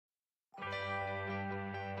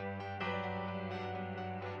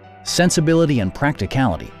Sensibility and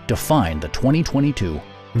practicality define the 2022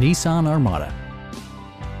 Nissan Armada.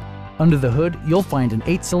 Under the hood, you'll find an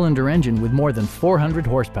 8-cylinder engine with more than 400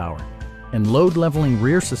 horsepower, and load-leveling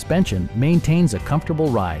rear suspension maintains a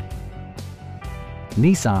comfortable ride.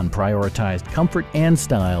 Nissan prioritized comfort and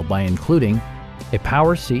style by including a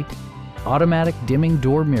power seat, automatic dimming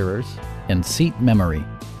door mirrors, and seat memory.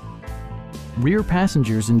 Rear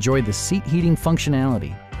passengers enjoy the seat heating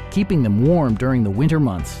functionality, keeping them warm during the winter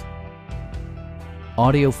months.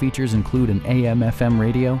 Audio features include an AM/FM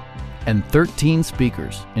radio and 13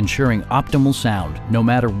 speakers, ensuring optimal sound no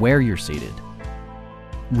matter where you're seated.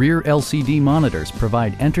 Rear LCD monitors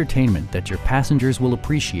provide entertainment that your passengers will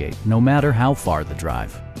appreciate no matter how far the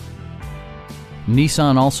drive.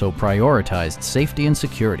 Nissan also prioritized safety and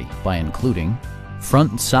security by including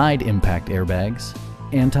front and side impact airbags,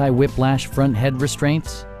 anti-whiplash front head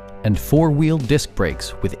restraints, and 4-wheel disc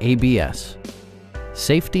brakes with ABS.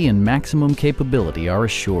 Safety and maximum capability are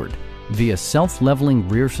assured via self-leveling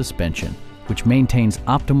rear suspension, which maintains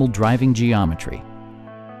optimal driving geometry.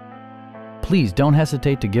 Please don't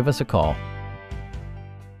hesitate to give us a call.